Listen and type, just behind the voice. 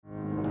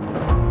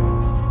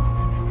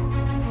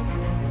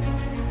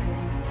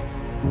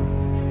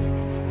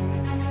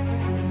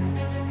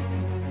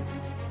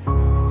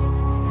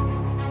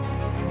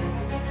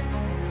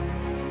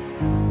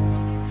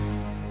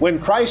When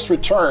Christ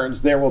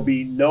returns, there will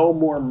be no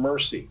more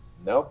mercy.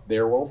 Nope,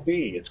 there won't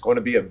be. It's going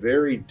to be a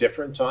very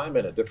different time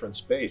and a different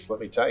space. Let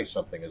me tell you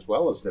something, as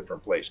well as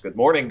different place. Good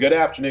morning, good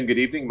afternoon, good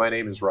evening. My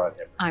name is Rod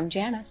Henry. I'm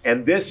Janice.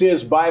 And this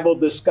is Bible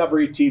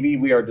Discovery TV.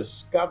 We are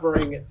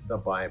discovering the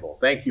Bible.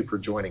 Thank you for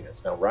joining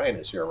us. Now, Ryan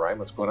is here. Ryan,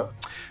 what's going on?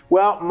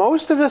 Well,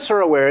 most of us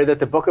are aware that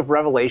the book of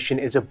Revelation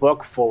is a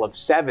book full of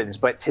sevens,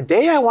 but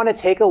today I want to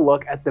take a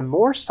look at the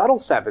more subtle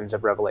sevens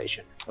of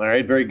Revelation. All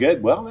right, very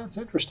good. Well, that's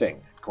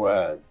interesting.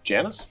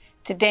 Janice?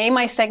 Today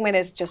my segment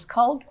is just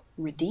called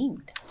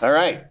Redeemed. All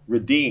right,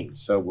 redeemed.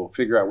 So we'll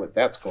figure out what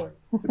that's going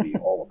to be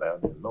all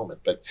about in a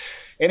moment. But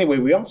anyway,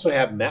 we also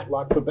have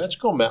Matlock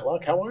Babechko.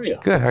 Matlock, how are you?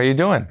 Good. How are you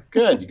doing?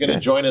 Good. You're going to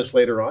join us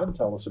later on.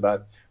 Tell us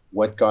about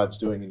what God's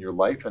doing in your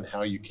life and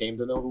how you came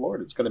to know the Lord.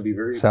 It's going to be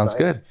very Sounds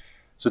exciting. good.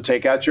 So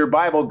take out your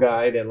Bible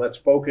guide and let's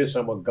focus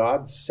on what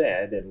God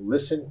said and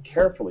listen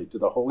carefully to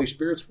the Holy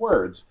Spirit's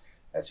words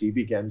as he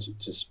begins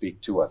to speak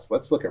to us.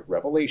 Let's look at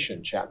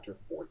Revelation chapter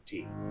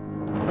 14.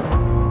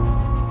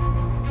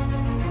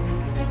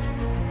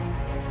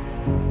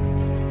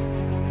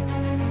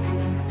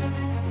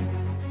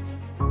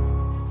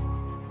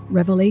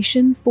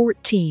 Revelation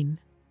 14,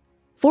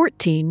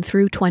 14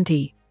 through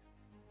 20.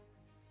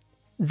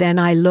 Then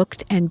I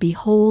looked, and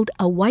behold,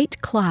 a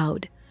white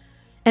cloud,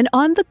 and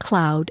on the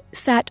cloud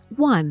sat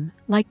one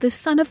like the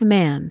Son of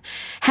Man,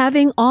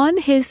 having on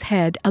his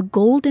head a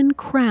golden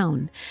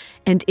crown,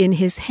 and in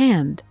his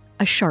hand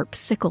a sharp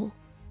sickle.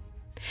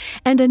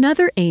 And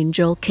another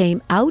angel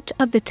came out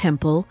of the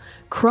temple,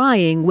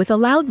 crying with a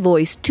loud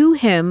voice to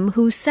him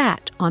who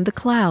sat on the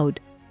cloud,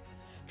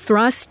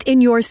 "Thrust in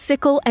your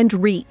sickle and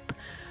reap,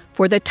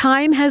 for the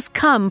time has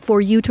come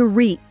for you to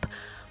reap,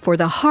 for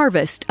the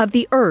harvest of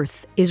the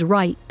earth is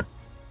ripe."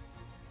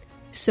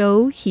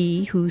 So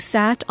he who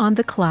sat on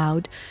the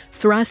cloud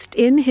thrust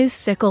in his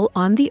sickle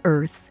on the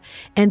earth,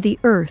 and the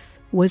earth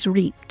was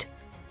reaped.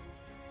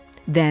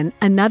 Then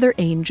another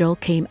angel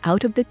came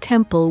out of the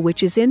temple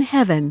which is in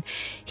heaven,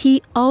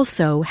 he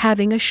also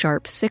having a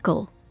sharp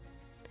sickle.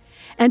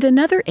 And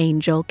another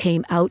angel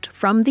came out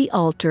from the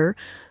altar,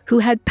 who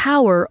had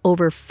power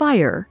over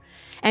fire,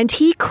 and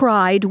he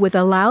cried with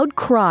a loud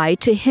cry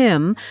to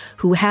him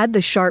who had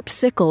the sharp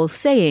sickle,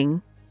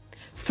 saying,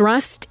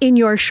 "Thrust in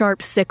your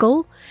sharp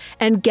sickle,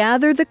 and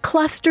gather the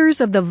clusters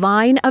of the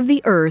vine of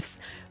the earth,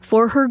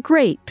 for her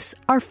grapes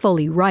are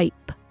fully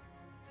ripe."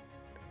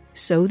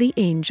 So the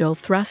angel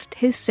thrust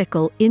his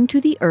sickle into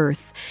the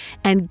earth,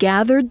 and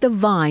gathered the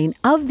vine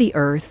of the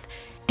earth,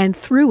 and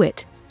threw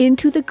it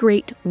into the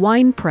great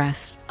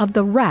winepress of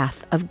the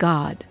wrath of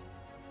God.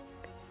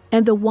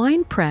 And the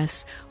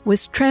winepress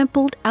was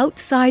trampled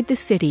outside the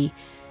city,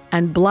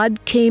 and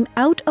blood came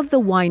out of the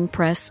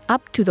winepress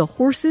up to the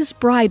horses'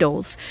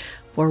 bridles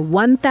for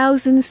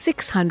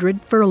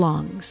 1,600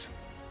 furlongs.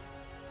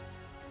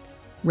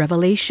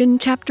 Revelation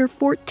chapter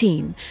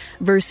 14,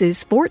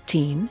 verses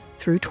 14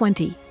 through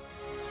 20.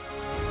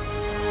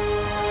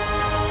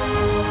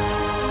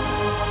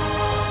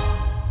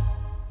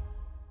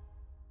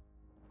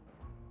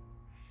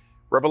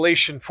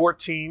 Revelation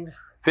 14,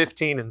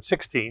 15, and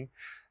 16.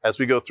 As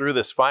we go through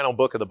this final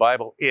book of the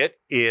Bible, it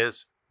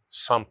is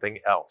something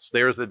else.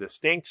 There's a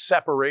distinct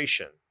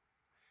separation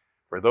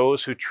for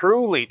those who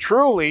truly,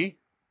 truly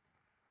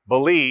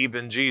believe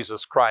in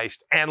Jesus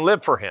Christ and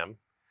live for him,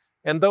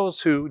 and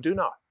those who do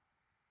not.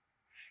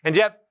 And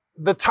yet,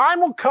 the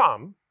time will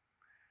come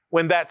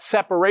when that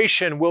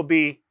separation will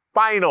be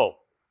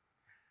final.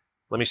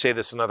 Let me say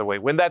this another way.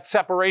 When that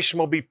separation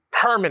will be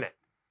permanent.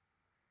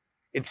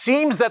 It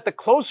seems that the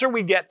closer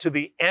we get to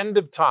the end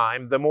of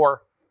time, the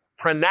more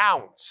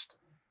pronounced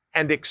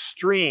and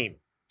extreme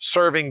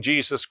serving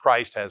Jesus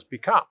Christ has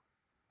become.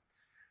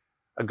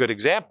 A good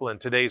example in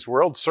today's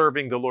world,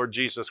 serving the Lord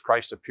Jesus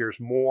Christ appears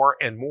more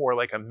and more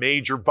like a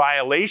major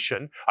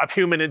violation of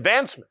human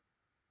advancement.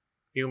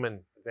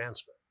 Human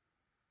advancement.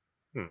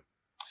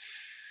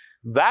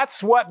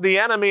 That's what the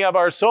enemy of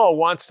our soul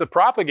wants to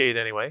propagate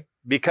anyway,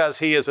 because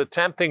he is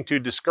attempting to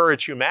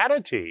discourage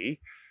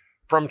humanity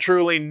from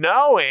truly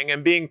knowing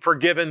and being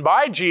forgiven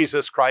by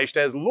Jesus Christ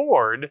as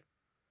Lord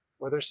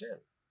for their sin.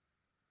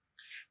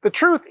 The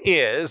truth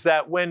is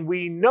that when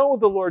we know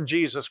the Lord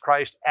Jesus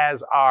Christ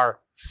as our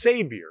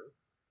Savior,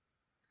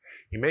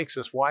 he makes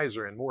us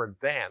wiser and more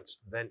advanced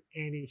than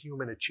any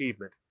human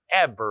achievement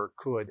ever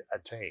could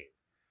attain.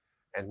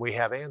 And we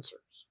have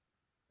answers.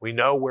 We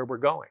know where we're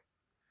going.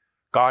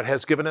 God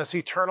has given us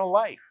eternal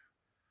life,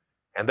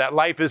 and that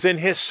life is in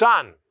his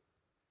Son.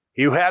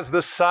 He who has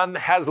the Son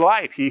has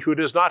life. He who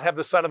does not have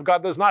the Son of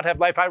God does not have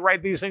life. I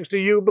write these things to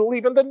you.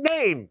 Believe in the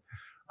name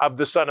of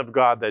the Son of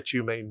God, that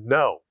you may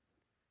know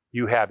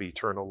you have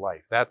eternal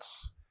life.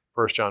 That's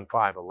 1 John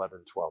 5,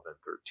 11, 12, and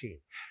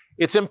 13.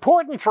 It's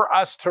important for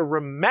us to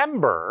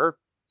remember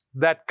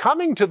that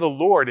coming to the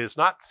Lord is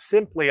not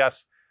simply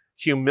us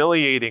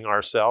humiliating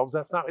ourselves.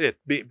 That's not it.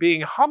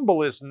 Being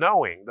humble is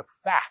knowing the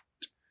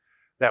fact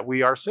that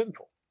we are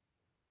sinful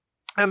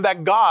and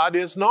that God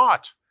is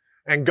not.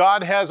 And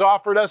God has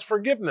offered us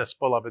forgiveness,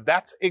 beloved.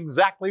 That's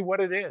exactly what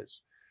it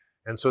is.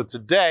 And so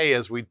today,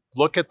 as we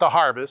look at the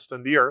harvest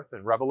and the earth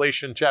in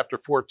Revelation chapter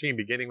 14,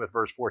 beginning with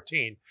verse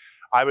 14,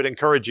 I would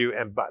encourage you,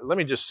 and let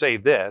me just say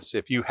this,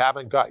 if you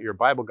haven't got your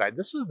Bible guide,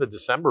 this is the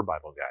December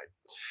Bible guide.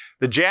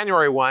 The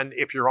January one,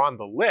 if you're on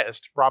the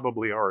list,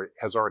 probably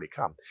has already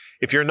come.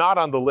 If you're not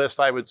on the list,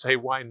 I would say,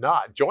 why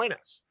not? Join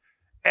us.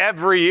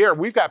 Every year,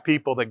 we've got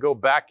people that go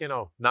back,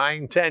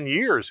 9, 10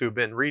 years who've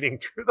been reading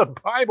through the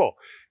Bible.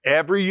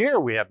 Every year,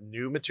 we have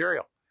new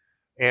material.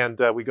 And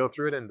we go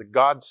through it, and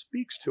God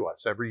speaks to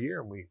us every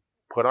year, and we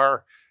put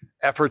our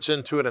efforts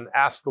into it and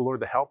ask the Lord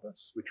to help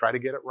us. We try to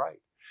get it right.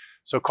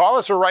 So call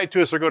us or write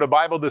to us or go to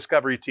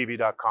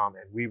BibleDiscoveryTV.com,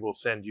 and we will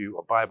send you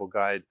a Bible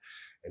guide,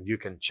 and you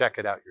can check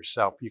it out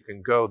yourself. You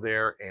can go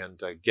there and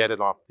get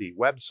it off the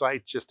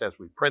website just as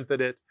we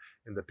printed it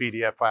in the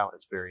PDF file.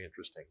 It's very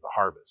interesting, the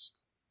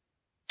harvest.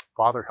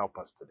 Father, help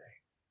us today.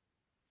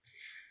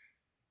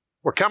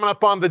 We're coming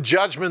up on the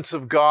judgments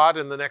of God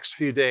in the next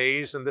few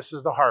days, and this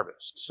is the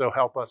harvest. So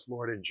help us,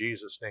 Lord, in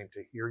Jesus' name,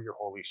 to hear your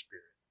Holy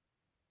Spirit.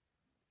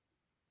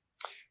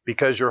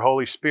 Because your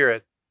Holy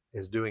Spirit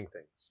is doing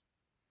things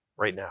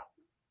right now,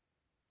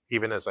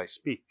 even as I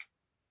speak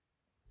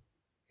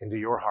into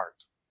your heart.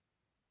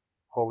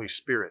 Holy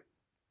Spirit,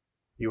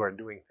 you are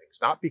doing things,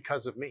 not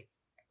because of me.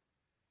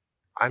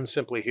 I'm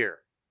simply here,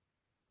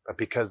 but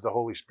because the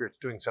Holy Spirit's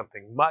doing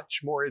something much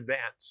more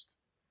advanced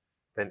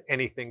than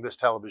anything this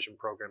television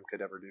program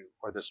could ever do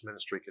or this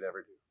ministry could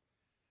ever do.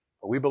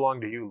 But we belong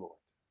to you, Lord.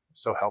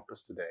 So help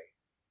us today.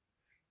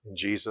 In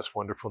Jesus'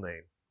 wonderful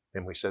name.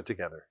 And we said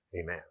together,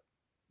 amen.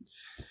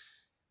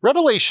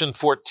 Revelation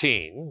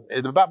 14,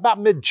 about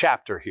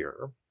mid-chapter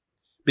here,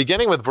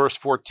 beginning with verse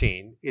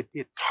 14,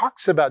 it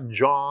talks about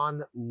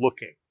John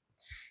looking.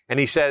 And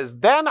he says,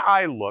 then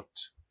I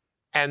looked,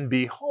 and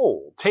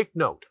behold, take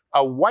note,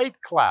 a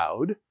white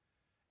cloud,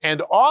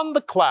 and on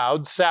the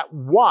cloud sat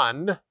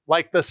one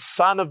like the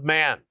Son of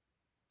Man,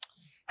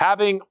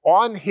 having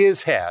on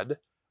his head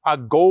a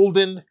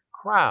golden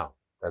crown,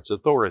 that's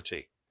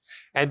authority,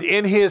 and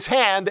in his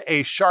hand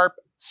a sharp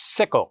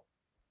sickle.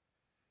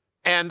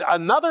 And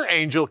another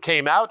angel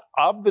came out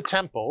of the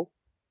temple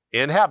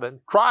in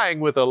heaven, crying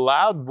with a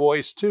loud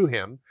voice to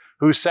him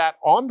who sat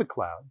on the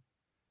cloud,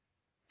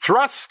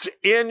 thrust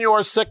in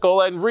your sickle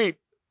and reap,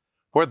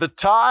 for the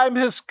time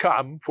has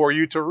come for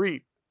you to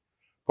reap,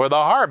 for the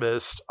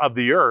harvest of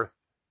the earth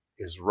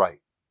is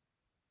ripe.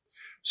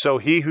 So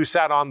he who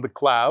sat on the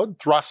cloud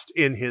thrust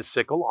in his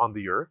sickle on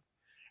the earth,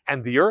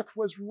 and the earth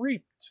was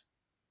reaped.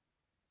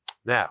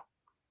 Now,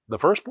 the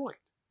first point.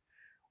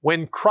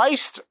 When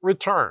Christ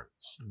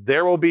returns,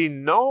 there will be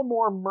no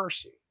more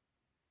mercy,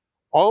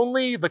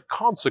 only the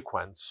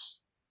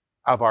consequence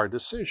of our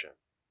decision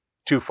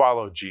to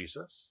follow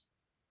Jesus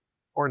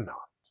or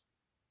not.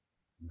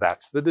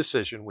 That's the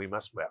decision we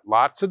must make.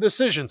 Lots of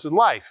decisions in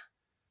life,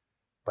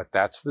 but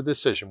that's the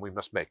decision we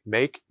must make.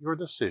 Make your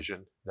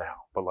decision now.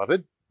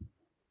 Beloved,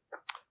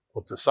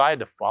 we'll decide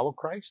to follow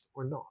Christ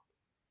or not.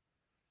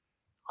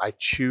 I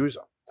choose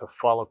to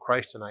follow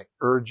Christ, and I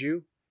urge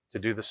you to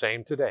do the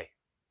same today.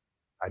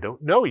 I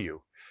don't know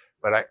you,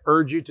 but I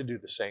urge you to do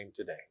the same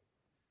today.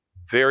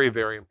 Very,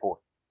 very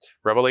important.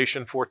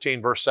 Revelation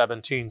 14, verse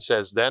 17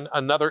 says, then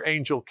another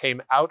angel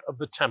came out of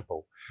the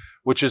temple,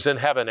 which is in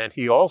heaven, and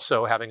he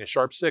also having a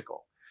sharp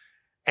sickle.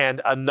 And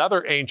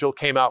another angel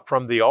came out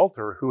from the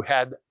altar who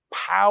had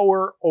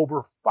power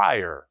over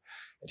fire.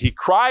 And he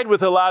cried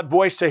with a loud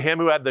voice to him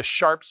who had the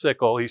sharp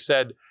sickle. He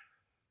said,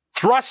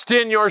 thrust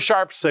in your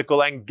sharp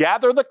sickle and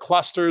gather the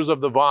clusters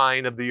of the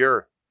vine of the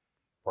earth,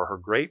 for her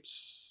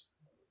grapes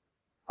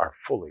are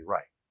fully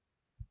ripe.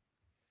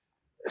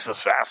 This is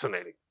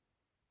fascinating.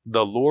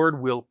 The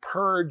Lord will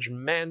purge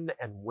men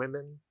and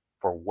women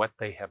for what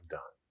they have done.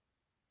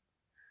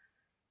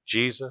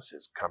 Jesus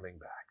is coming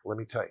back. Let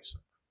me tell you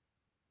something.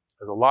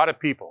 There's a lot of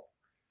people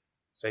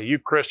say, you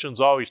Christians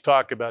always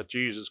talk about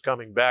Jesus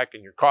coming back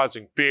and you're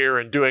causing fear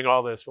and doing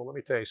all this. Well, let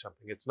me tell you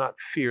something. It's not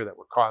fear that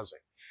we're causing,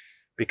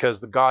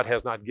 because the God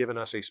has not given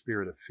us a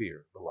spirit of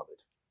fear,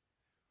 beloved.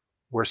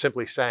 We're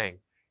simply saying,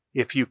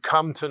 if you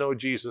come to know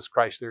Jesus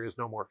Christ, there is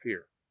no more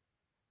fear,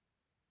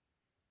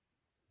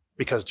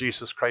 because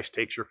Jesus Christ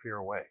takes your fear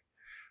away.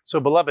 So,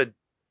 beloved,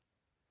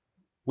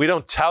 we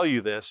don't tell you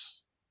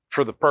this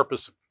for the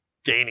purpose of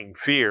gaining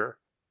fear.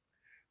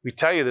 We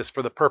tell you this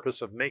for the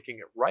purpose of making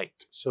it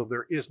right, so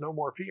there is no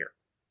more fear.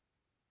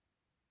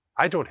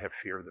 I don't have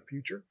fear of the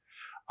future.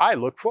 I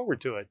look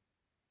forward to it,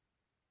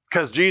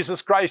 because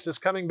Jesus Christ is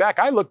coming back.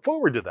 I look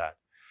forward to that.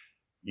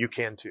 You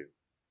can too.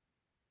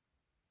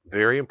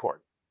 Very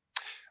important.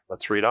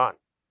 Let's read on.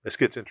 This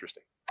gets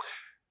interesting.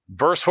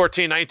 Verse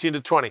 14, 19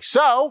 to 20.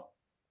 So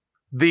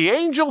the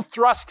angel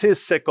thrust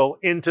his sickle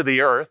into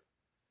the earth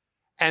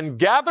and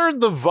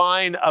gathered the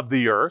vine of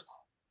the earth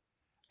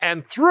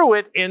and threw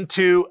it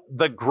into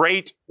the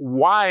great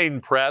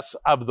winepress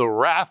of the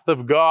wrath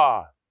of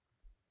God.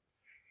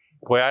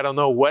 Boy, I don't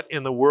know what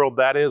in the world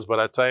that is, but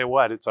I tell you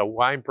what, it's a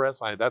winepress.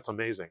 That's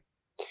amazing.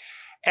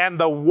 And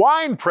the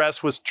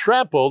winepress was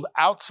trampled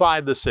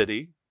outside the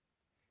city.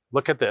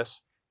 Look at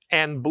this.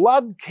 And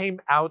blood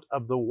came out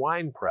of the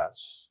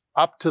winepress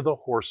up to the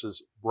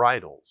horses'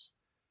 bridles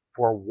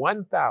for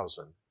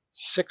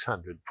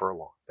 1,600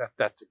 furlongs.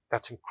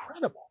 That's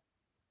incredible.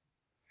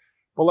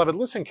 Beloved,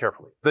 listen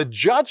carefully. The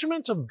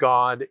judgment of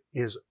God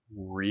is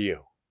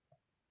real.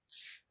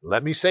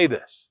 Let me say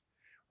this.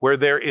 Where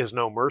there is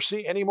no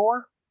mercy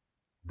anymore,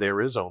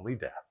 there is only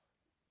death.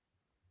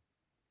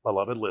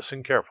 Beloved,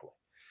 listen carefully.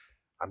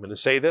 I'm going to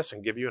say this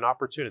and give you an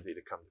opportunity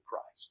to come to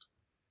Christ.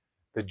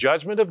 The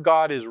judgment of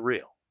God is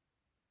real,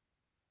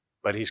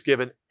 but He's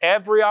given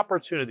every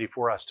opportunity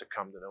for us to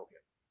come to know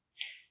Him.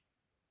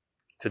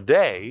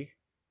 Today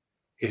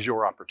is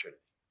your opportunity.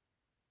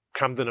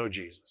 Come to know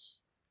Jesus.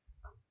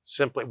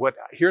 Simply,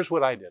 here's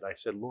what I did. I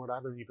said, Lord, I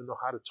don't even know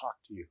how to talk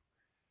to you,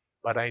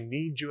 but I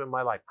need you in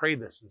my life. Pray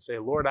this and say,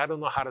 Lord, I don't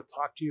know how to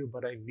talk to you,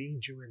 but I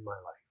need you in my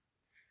life.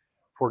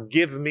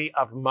 Forgive me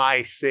of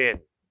my sin,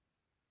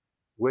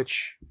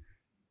 which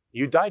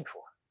you died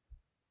for.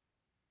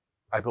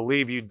 I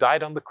believe you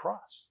died on the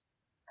cross.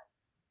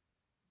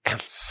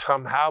 And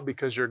somehow,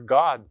 because you're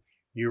God,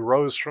 you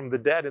rose from the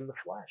dead in the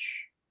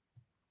flesh.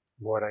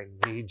 Lord, I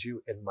need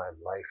you in my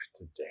life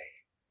today.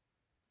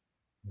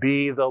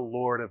 Be the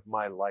Lord of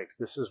my life.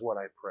 This is what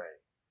I pray.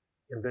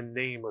 In the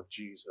name of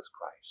Jesus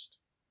Christ.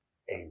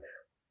 Amen.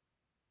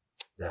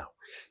 Now,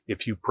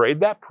 if you prayed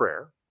that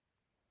prayer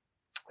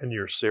and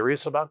you're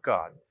serious about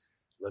God,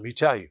 let me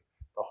tell you,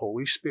 the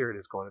Holy Spirit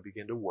is going to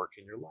begin to work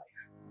in your life.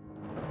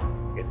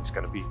 And He's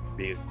going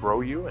to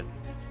grow you and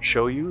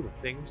show you the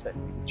things that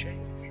need to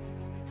change.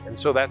 And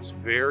so that's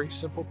very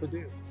simple to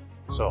do.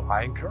 So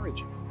I encourage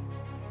you,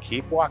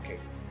 keep walking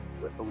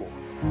with the Lord.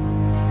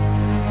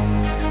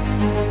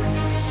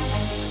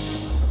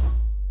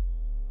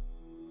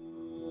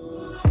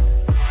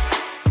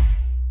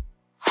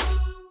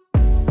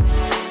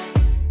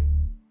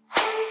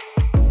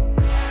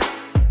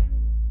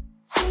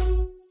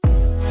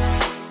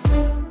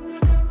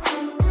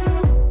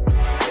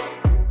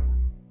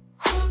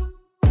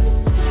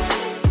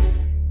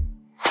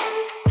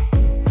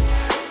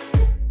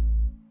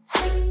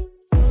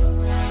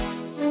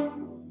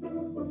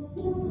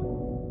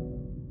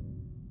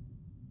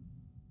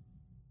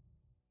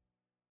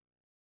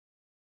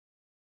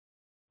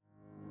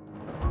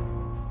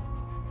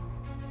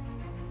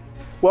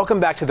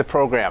 Welcome back to the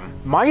program.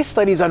 My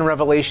studies on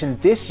Revelation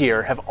this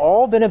year have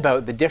all been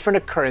about the different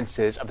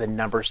occurrences of the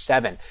number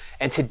 7.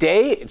 And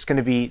today it's going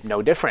to be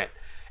no different.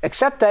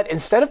 Except that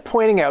instead of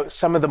pointing out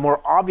some of the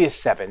more obvious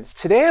 7s,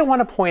 today I want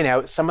to point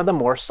out some of the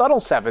more subtle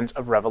 7s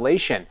of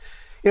Revelation.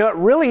 You know, it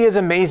really is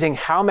amazing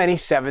how many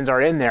 7s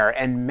are in there,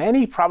 and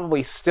many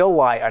probably still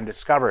lie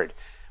undiscovered.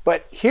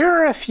 But here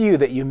are a few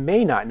that you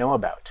may not know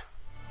about.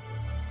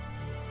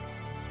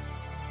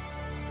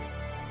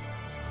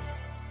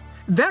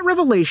 That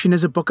Revelation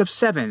is a book of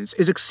 7s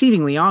is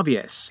exceedingly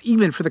obvious,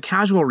 even for the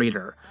casual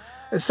reader.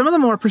 Some of the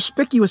more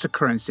perspicuous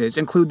occurrences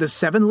include the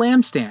 7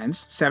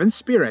 lampstands, 7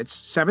 spirits,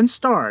 7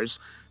 stars,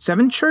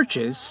 7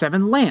 churches,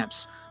 7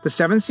 lamps, the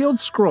 7-sealed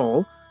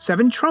scroll,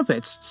 7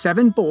 trumpets,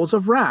 7 bowls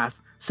of wrath,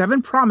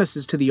 7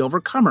 promises to the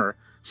overcomer,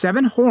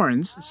 7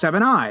 horns,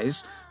 7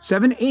 eyes,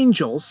 7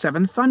 angels,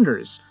 7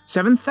 thunders,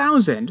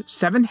 7,000,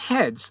 7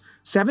 heads,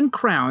 7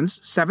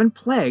 crowns, 7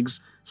 plagues,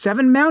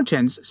 7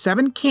 mountains,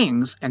 7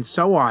 kings, and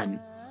so on.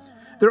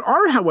 There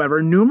are,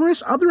 however,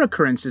 numerous other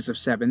occurrences of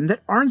 7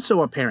 that aren't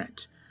so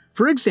apparent.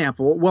 For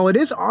example, while it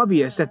is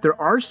obvious that there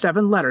are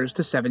 7 letters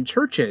to 7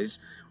 churches,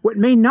 what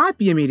may not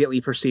be immediately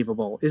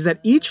perceivable is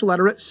that each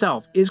letter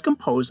itself is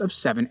composed of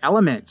 7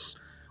 elements.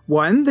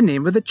 1, the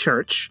name of the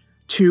church,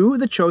 2,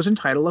 the chosen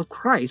title of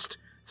Christ,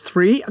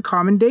 3, a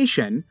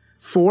commendation,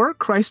 4,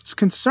 Christ's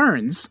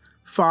concerns,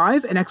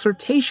 5, an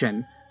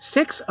exhortation,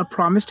 6, a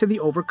promise to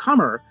the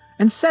overcomer,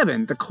 and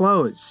 7, the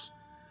close.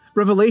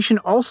 Revelation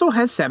also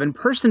has 7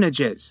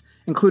 personages,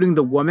 including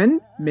the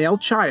woman, male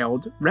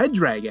child, red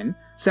dragon,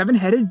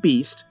 7-headed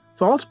beast,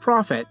 false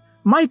prophet,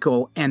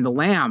 Michael, and the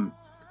Lamb.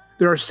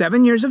 There are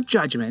 7 years of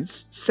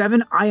judgments,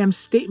 7 I am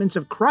statements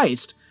of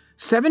Christ,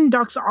 7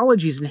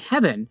 doxologies in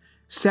heaven,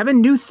 7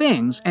 new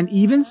things, and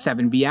even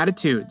 7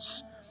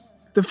 beatitudes.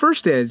 The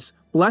first is,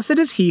 blessed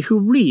is he who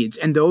reads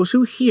and those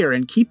who hear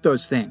and keep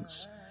those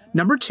things.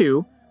 Number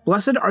 2,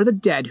 blessed are the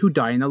dead who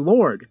die in the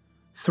Lord.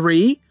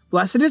 3,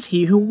 blessed is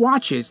he who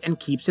watches and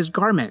keeps his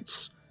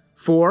garments.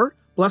 4,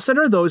 blessed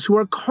are those who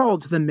are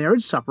called to the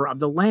marriage supper of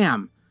the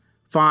Lamb.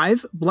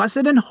 5,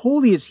 blessed and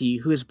holy is he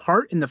who is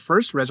part in the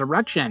first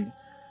resurrection.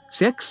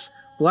 6,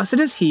 blessed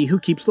is he who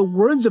keeps the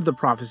words of the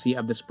prophecy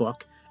of this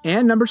book.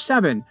 And number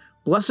 7,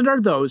 blessed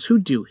are those who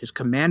do his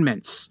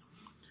commandments.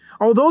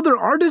 Although there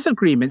are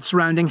disagreements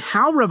surrounding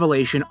how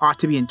Revelation ought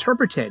to be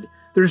interpreted,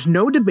 there's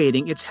no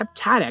debating its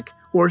heptadic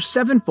or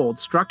 7-fold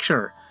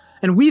structure.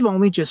 And we've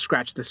only just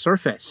scratched the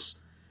surface.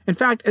 In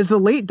fact, as the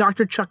late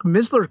Dr. Chuck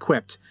Missler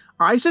quipped,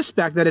 I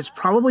suspect that it's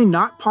probably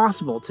not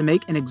possible to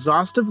make an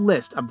exhaustive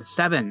list of the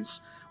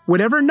 7s.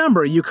 Whatever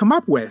number you come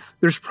up with,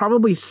 there's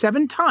probably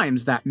 7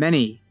 times that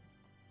many.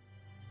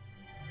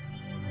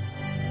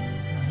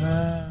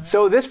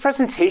 So this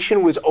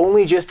presentation was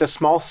only just a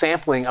small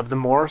sampling of the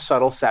more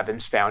subtle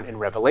sevens found in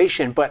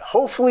Revelation, but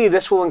hopefully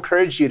this will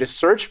encourage you to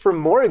search for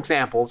more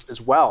examples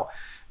as well.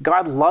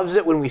 God loves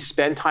it when we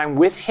spend time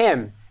with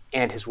him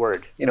and his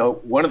word. You know,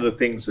 one of the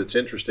things that's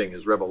interesting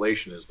is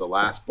Revelation is the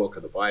last book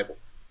of the Bible,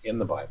 in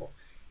the Bible.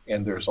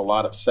 And there's a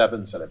lot of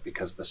sevens in it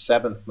because the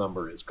seventh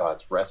number is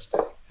God's rest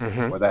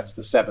day, or that's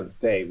the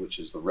seventh day, which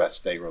is the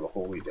rest day or the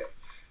holy day.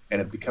 And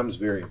it becomes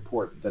very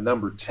important. The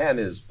number 10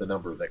 is the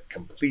number that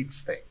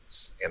completes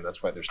things, and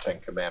that's why there's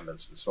 10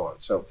 commandments and so on.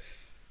 So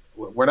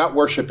we're not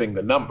worshiping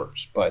the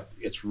numbers, but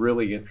it's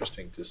really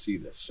interesting to see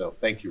this. So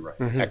thank you,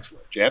 Ryan.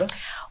 Excellent.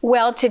 Janice?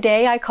 Well,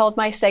 today I called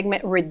my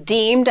segment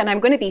Redeemed, and I'm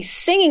going to be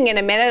singing in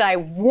a minute. I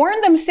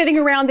warned them sitting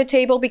around the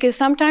table because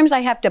sometimes I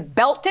have to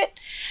belt it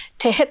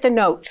to hit the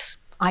notes.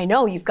 I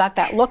know you've got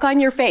that look on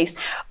your face.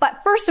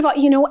 But first of all,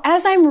 you know,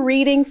 as I'm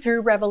reading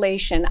through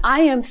Revelation, I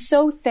am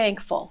so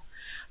thankful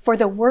for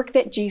the work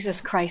that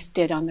Jesus Christ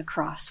did on the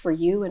cross for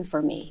you and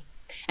for me.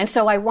 And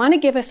so I want to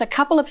give us a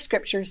couple of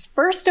scriptures.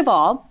 First of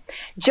all,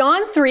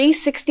 John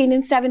 3:16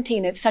 and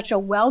 17. It's such a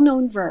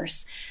well-known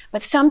verse,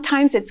 but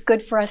sometimes it's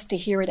good for us to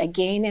hear it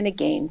again and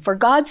again. For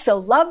God so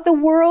loved the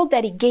world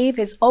that he gave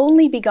his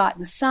only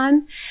begotten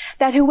Son,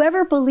 that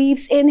whoever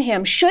believes in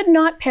him should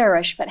not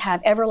perish but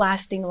have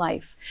everlasting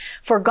life.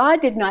 For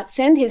God did not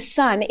send his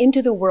Son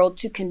into the world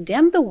to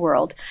condemn the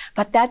world,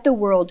 but that the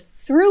world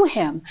through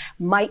him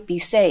might be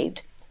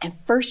saved. And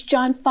 1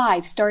 John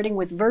 5, starting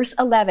with verse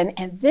 11,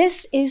 and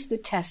this is the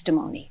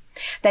testimony,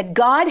 that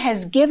God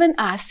has given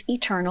us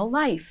eternal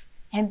life,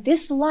 and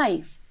this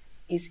life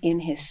is in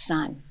his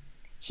Son.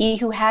 He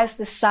who has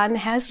the Son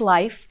has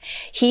life.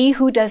 He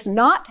who does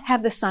not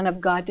have the Son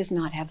of God does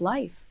not have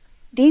life.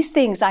 These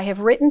things I have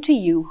written to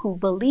you who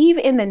believe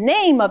in the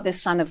name of the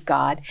Son of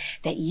God,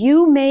 that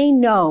you may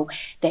know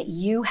that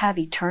you have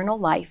eternal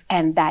life,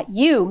 and that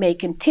you may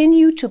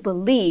continue to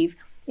believe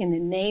in the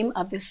name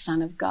of the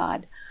Son of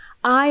God.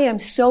 I am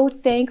so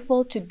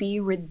thankful to be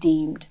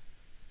redeemed.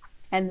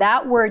 And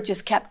that word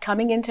just kept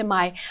coming into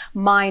my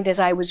mind as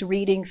I was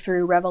reading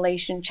through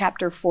Revelation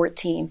chapter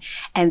 14.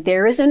 And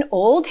there is an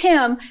old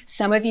hymn,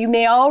 some of you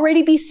may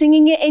already be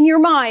singing it in your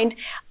mind,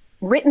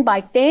 written by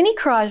Fanny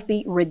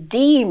Crosby,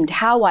 Redeemed,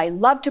 How I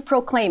Love to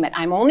Proclaim It.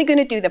 I'm only going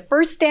to do the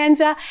first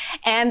stanza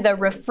and the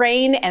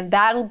refrain, and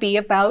that'll be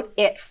about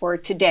it for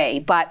today.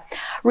 But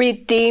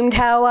redeemed,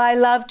 how I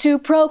love to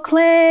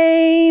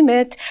proclaim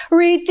it,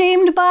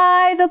 redeemed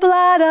by the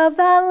blood of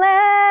the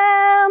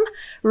Lamb,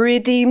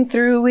 redeemed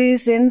through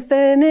his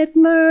infinite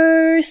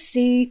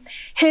mercy,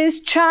 his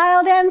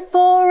child and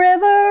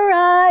forever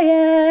I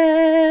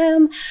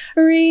am.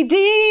 Redeemed,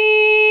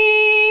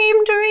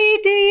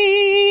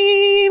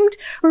 redeemed,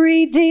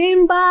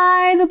 redeemed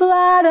by the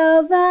blood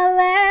of the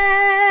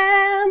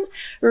Lamb,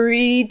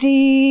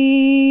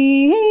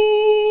 redeemed,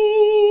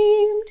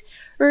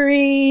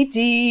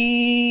 redeemed,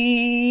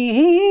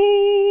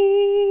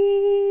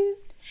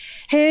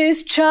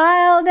 his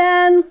child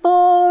and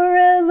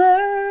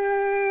forever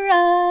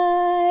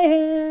I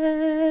am.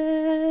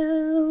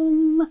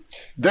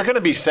 They're going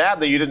to be sad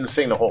that you didn't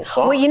sing the whole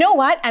song. Well, you know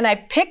what? And I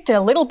picked a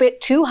little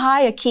bit too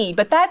high a key,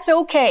 but that's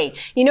okay.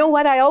 You know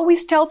what? I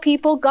always tell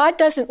people, God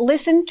doesn't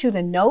listen to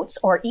the notes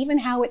or even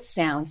how it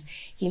sounds.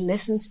 He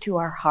listens to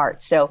our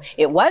heart. So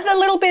it was a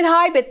little bit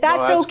high, but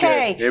that's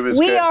okay. Good. It was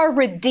we good. are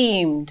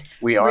redeemed.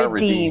 We are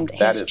redeemed.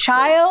 That His is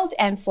child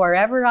and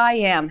forever I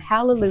am.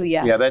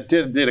 Hallelujah. Yeah, that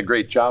did a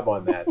great job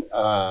on that.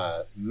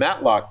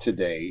 Matlock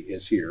today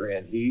is here,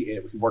 and he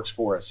works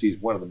for us.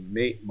 He's one of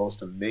the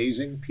most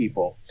amazing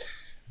people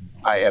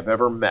I have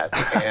ever met,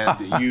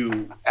 and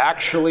you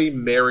actually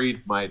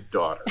married my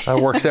daughter.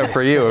 That works out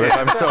for you.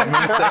 I'm so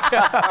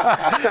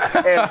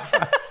amazing.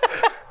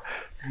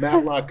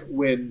 Matlock,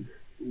 when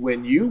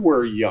you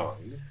were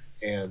young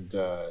and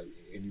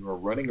you were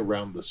running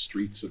around the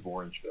streets of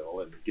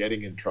Orangeville and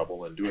getting in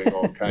trouble and doing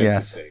all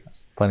kinds of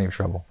things, plenty of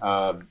trouble.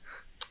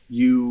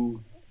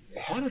 You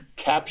had a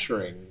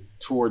capturing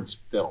towards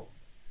film.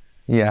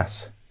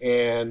 Yes.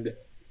 And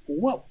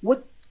what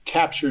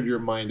captured your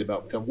mind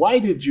about film? Why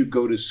did you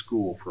go to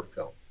school for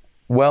film?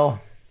 Well,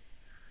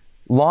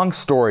 long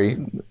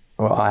story.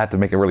 Well, I have to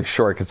make it really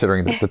short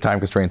considering the time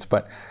constraints.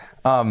 But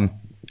as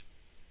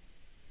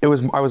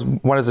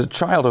a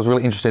child, I was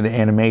really interested in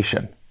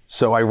animation.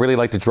 So I really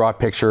liked to draw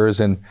pictures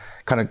and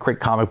kind of create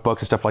comic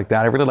books and stuff like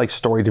that. I really liked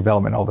story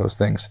development, all those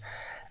things.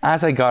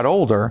 As I got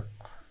older,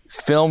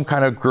 film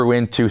kind of grew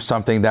into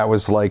something that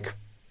was like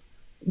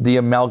the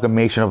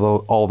amalgamation of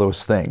all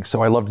those things.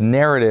 So I loved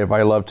narrative.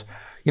 I loved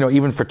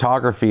even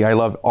photography. I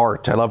love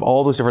art. I love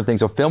all those different things.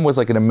 So film was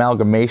like an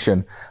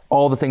amalgamation,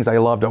 all the things I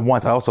loved at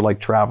once. I also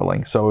like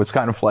traveling. So it's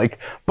kind of like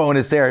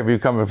bonus there. If you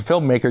become a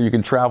filmmaker, you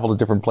can travel to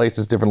different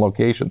places, different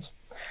locations.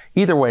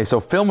 Either way, so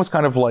film was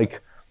kind of like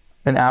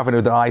an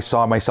avenue that I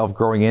saw myself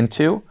growing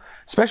into,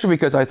 especially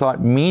because I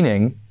thought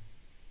meaning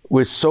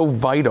was so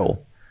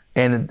vital.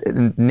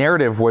 And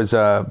narrative was,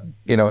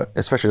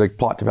 especially like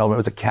plot development,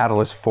 was a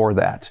catalyst for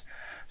that.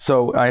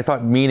 So I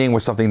thought meaning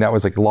was something that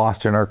was like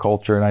lost in our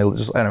culture. And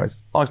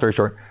anyways, long story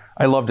short,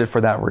 I loved it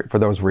for for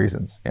those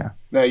reasons. Yeah.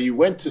 Now, you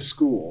went to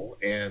school,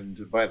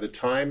 and by the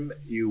time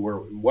you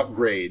were in what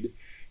grade,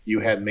 you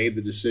had made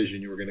the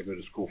decision you were going to go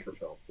to school for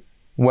film?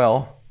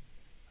 Well,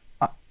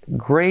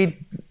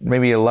 grade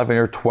maybe 11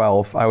 or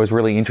 12, I was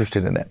really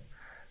interested in it.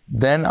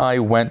 Then I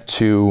went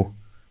to,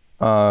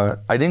 I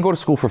didn't go to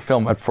school for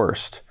film at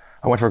first.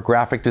 I went for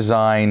graphic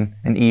design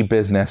and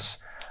e-business.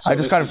 So I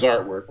just this is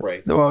artwork,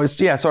 right? Well,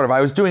 yeah, sort of.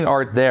 I was doing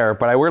art there,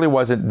 but I really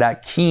wasn't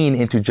that keen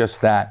into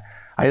just that.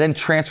 I then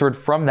transferred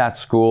from that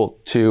school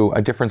to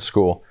a different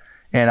school.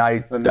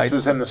 And this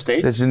is in the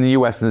States? This is in the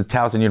U.S., in the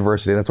Towson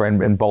University. That's right,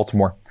 in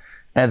Baltimore.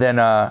 And then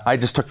I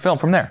just took film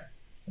from there.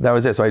 That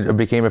was it. So I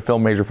became a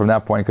film major from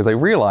that point because I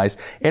realized,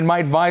 and my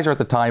advisor at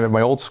the time at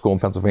my old school in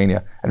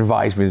Pennsylvania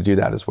advised me to do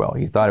that as well.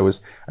 He thought it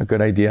was a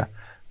good idea.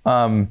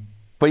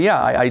 But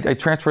yeah, I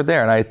transferred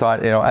there, and I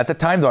thought, at the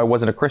time though, I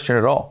wasn't a Christian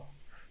at all.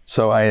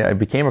 So I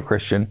became a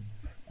Christian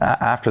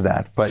after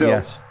that. But so,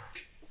 yes.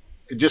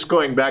 Just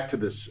going back to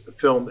this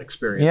film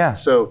experience. Yeah.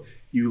 So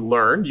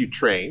you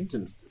trained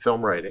in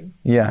film writing.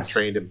 Yes. You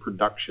trained in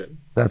production.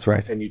 That's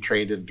right. And you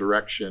trained in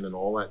direction and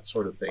all that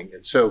sort of thing.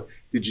 And so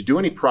did you do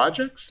any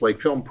projects, like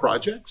film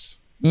projects?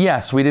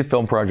 Yes, we did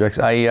film projects.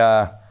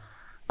 I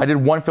did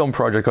one film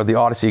project called The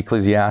Odyssey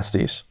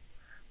Ecclesiastes,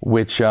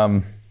 which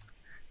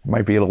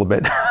might be a little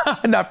bit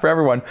not for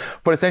everyone,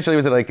 but essentially it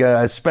was like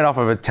a spinoff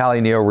of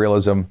Italian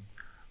neorealism,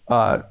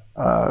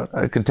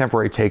 a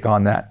contemporary take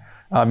on that.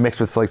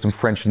 Mixed with like some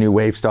French New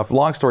Wave stuff.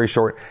 Long story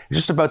short, it's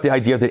just about the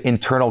idea of the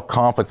internal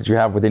conflict that you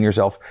have within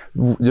yourself,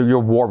 your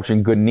war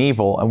between good and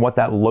evil, and what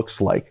that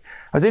looks like.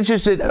 I was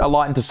interested a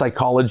lot into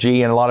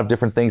psychology and a lot of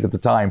different things at the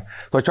time.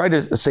 So I tried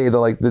to say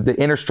the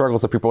inner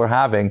struggles that people are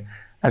having, and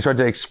I tried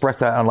to express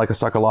that on like a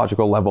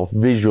psychological level,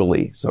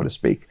 visually, so to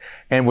speak,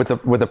 and with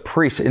a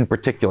priest in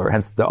particular,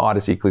 hence the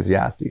Odyssey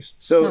Ecclesiastes.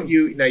 So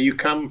you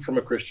come from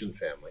a Christian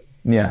family.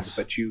 Yes.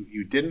 But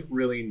you didn't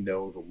really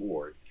know the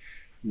Lord.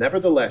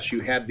 Nevertheless, you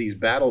had these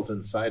battles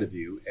inside of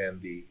you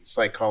and the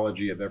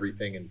psychology of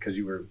everything, and because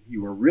you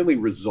were really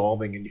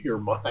resolving in your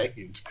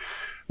mind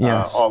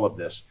all of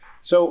this.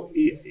 So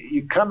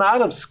you come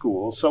out of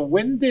school. So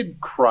when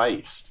did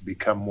Christ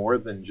become more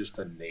than just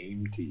a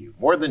name to you?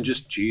 More than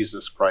just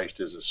Jesus Christ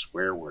as a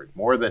swear word?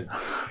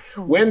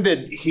 When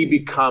did he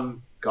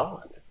become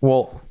God?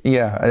 Well,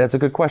 yeah, that's a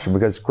good question,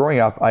 because growing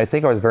up, I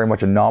think I was very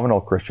much a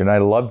nominal Christian. I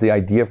loved the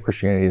idea of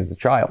Christianity as a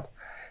child.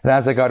 And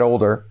as I got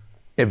older,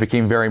 it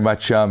became very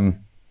much,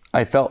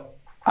 I felt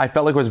like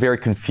I was very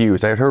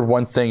confused. I had heard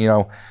one thing,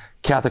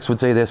 Catholics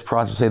would say this,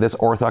 Protestants would say this,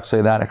 Orthodox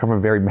say that. I come from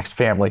a very mixed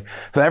family.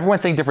 So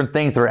everyone's saying different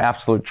things that are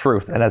absolute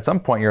truth. And at some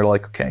point you're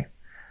like, okay,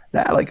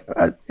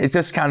 it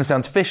just kind of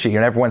sounds fishy.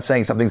 And everyone's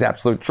saying something's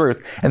absolute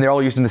truth. And they're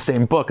all using the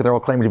same book and they're all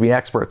claiming to be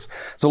experts.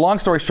 So long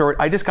story short,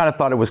 I just kind of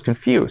thought it was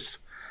confused.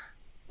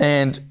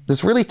 And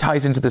this really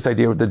ties into this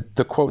idea of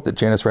the quote that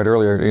Janice read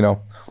earlier,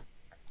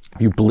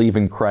 if you believe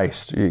in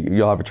Christ,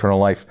 you'll have eternal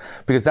life.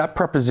 Because that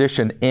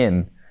preposition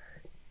in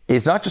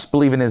is not just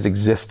believe in his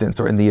existence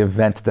or in the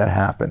event that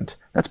happened.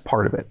 That's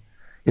part of it.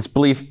 It's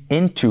believe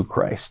into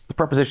Christ. The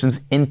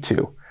preposition's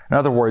into. In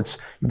other words,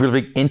 you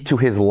believe into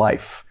his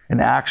life,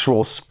 an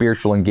actual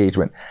spiritual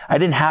engagement. I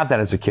didn't have that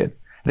as a kid.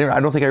 I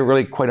don't think I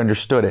really quite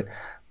understood it.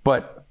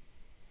 But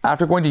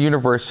after going to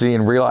university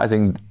and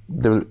realizing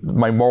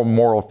my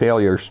moral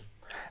failures,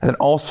 and then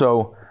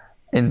also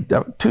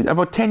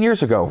about 10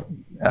 years ago,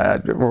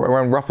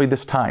 around roughly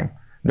this time,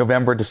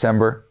 November,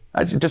 December.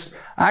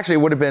 Actually,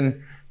 it would have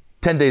been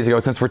 10 days ago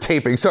since we're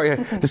taping.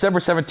 Sorry, December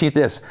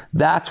 17th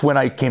that's when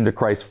I came to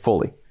Christ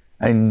fully.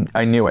 I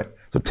knew it.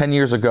 So 10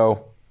 years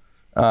ago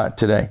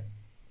today.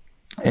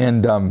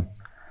 And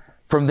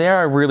from there,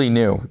 I really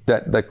knew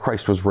that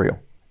Christ was real.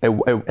 It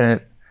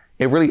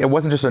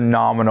wasn't just a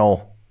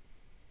nominal,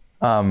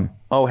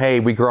 hey,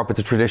 we grew up, it's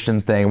a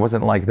tradition thing. It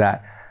wasn't like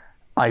that.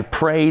 I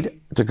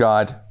prayed to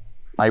God,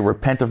 I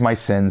repent of my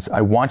sins. I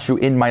want you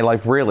in my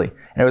life, really.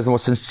 And it was the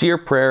most sincere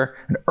prayer,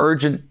 an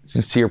urgent,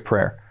 sincere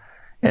prayer.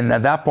 And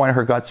at that point, I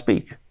heard God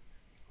speak.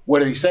 What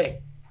did he say?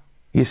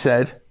 He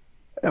said,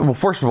 well,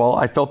 first of all,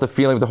 I felt the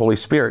feeling of the Holy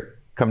Spirit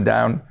come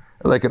down,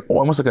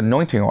 almost like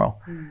anointing oil.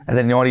 And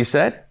then you know what he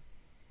said?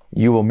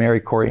 You will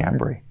marry Corey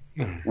Embry.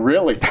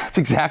 Really? That's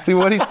exactly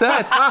what he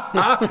said.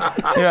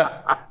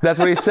 Yeah, that's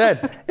what he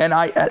said. And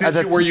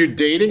were you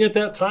dating at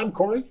that time,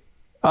 Corey?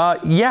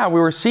 Yeah, we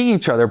were seeing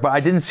each other, but I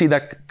didn't see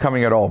that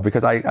coming at all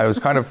because I was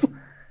kind of,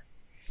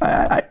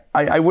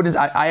 I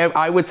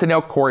would say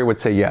no, Corey would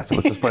say yes.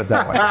 Let's just put it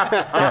that way.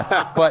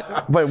 Yeah.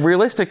 But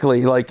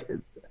realistically,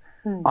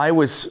 I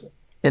was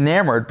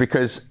enamored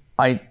because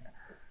I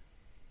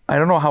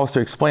don't know how else to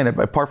explain it,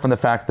 but apart from the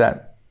fact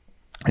that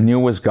I knew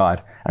it was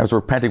God, I was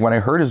repenting. When I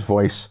heard his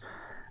voice,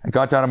 I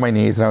got down on my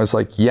knees and I was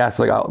like, yes,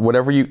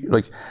 whatever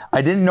you,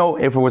 I didn't know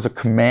if it was a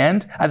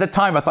command. At the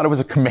time, I thought it was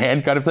a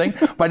command kind of thing,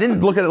 but I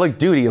didn't look at it like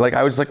duty.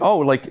 I was like,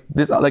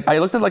 this, I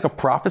looked at it like a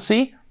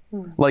prophecy.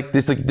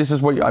 This is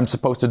what I'm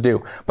supposed to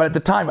do. But at the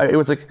time, it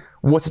was like,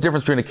 what's the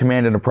difference between a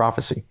command and a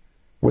prophecy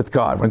with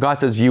God? When God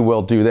says, you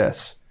will do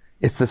this,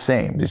 it's the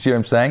same. Do you see what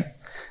I'm saying?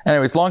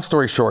 Anyways, long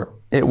story short,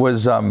 it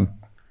was,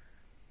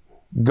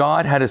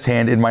 God had his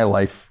hand in my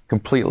life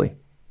completely,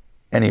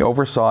 and he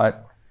oversaw it,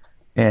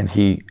 and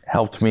he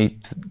helped me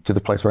to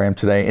the place where I am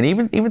today. And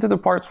even to the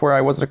parts where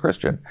I wasn't a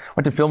Christian.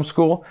 Went to film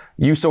school.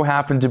 You so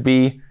happened to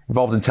be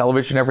involved in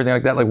television, everything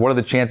like that. Like, what are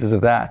the chances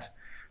of that?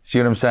 See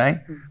what I'm saying?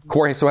 Mm-hmm.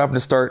 Corey so happened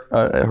to start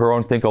her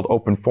own thing called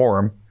Open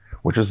Forum,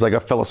 which was like a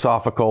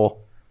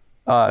philosophical,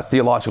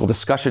 theological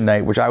discussion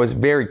night, which I was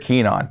very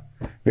keen on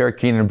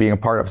being a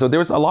part of. So there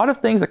was a lot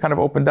of things that kind of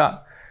opened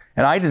up.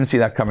 And I didn't see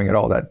that coming at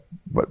all by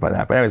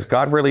that. But anyways,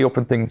 God really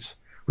opened things,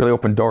 really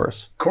opened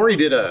doors. Corey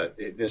did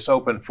this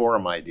Open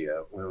Forum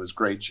idea. It was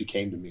great. She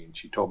came to me and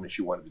she told me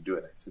she wanted to do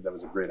it. I said, that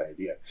was a great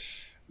idea.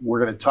 We're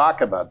going to talk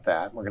about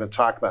that. We're going to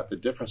talk about the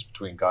difference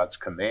between God's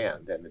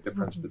command and the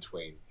difference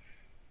between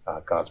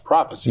God's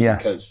prophecy,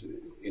 because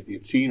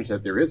it seems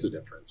that there is a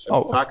difference. And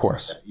of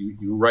course.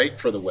 You write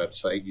for the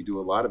website. You do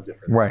a lot of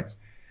different things.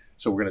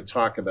 So we're going to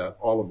talk about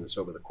all of this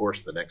over the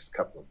course of the next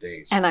couple of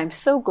days. And I'm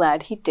so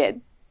glad he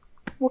did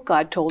what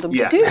God told him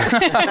to do.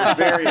 I'm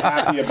very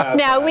happy about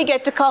now that. We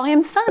get to call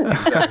him son.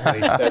 Exactly.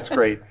 That's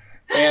great.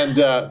 And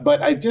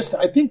but I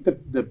think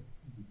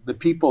the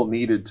people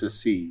needed to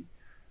see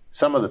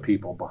some of the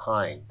people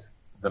behind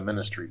the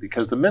ministry,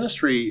 because the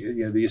ministry,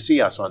 you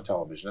see us on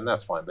television, and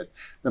that's fine, but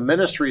the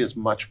ministry is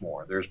much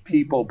more. There's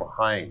people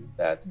behind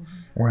that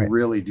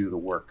really do the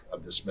work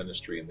of this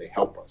ministry, and they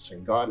help us.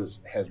 And God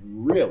has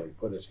really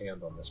put his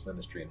hand on this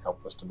ministry and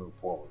helped us to move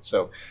forward.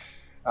 So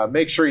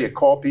make sure you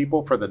call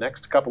people for the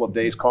next couple of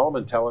days. Call them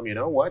and tell them, you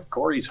know what,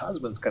 Corey's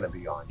husband's going to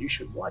be on. You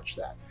should watch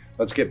that.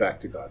 Let's get back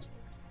to God's word.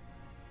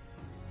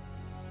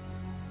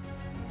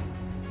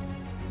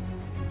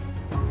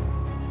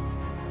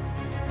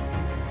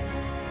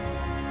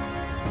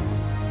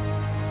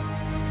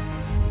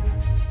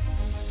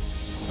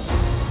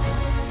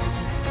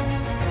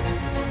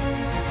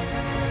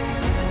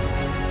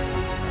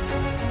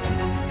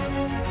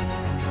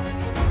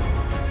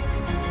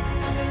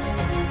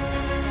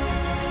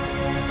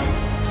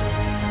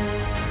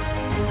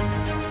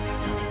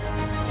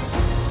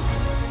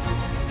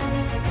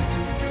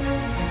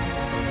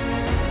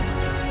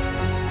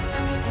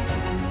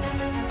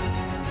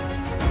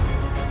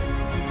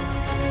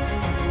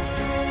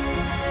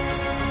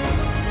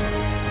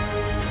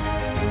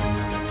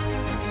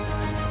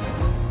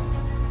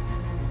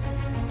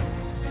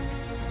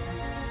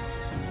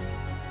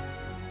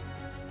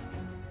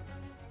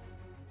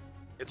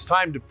 It's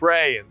time to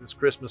pray, and this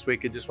Christmas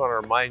week, I just want to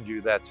remind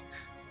you that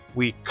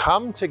we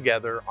come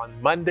together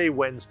on Monday,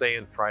 Wednesday,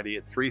 and Friday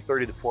at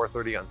 3:30 to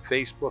 4:30 on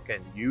Facebook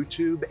and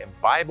YouTube and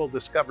Bible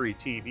Discovery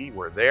TV.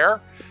 We're there,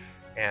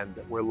 and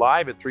we're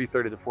live at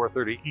 3:30 to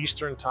 4:30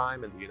 Eastern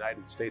Time in the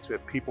United States. We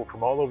have people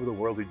from all over the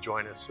world who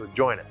join us, so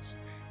join us,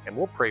 and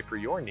we'll pray for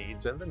your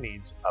needs and the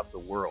needs of the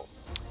world.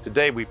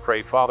 Today we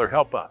pray, Father,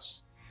 help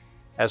us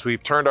as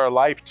we've turned our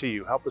life to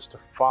you. Help us to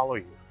follow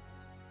you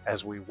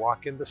as we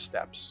walk in the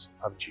steps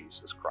of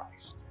Jesus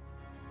Christ.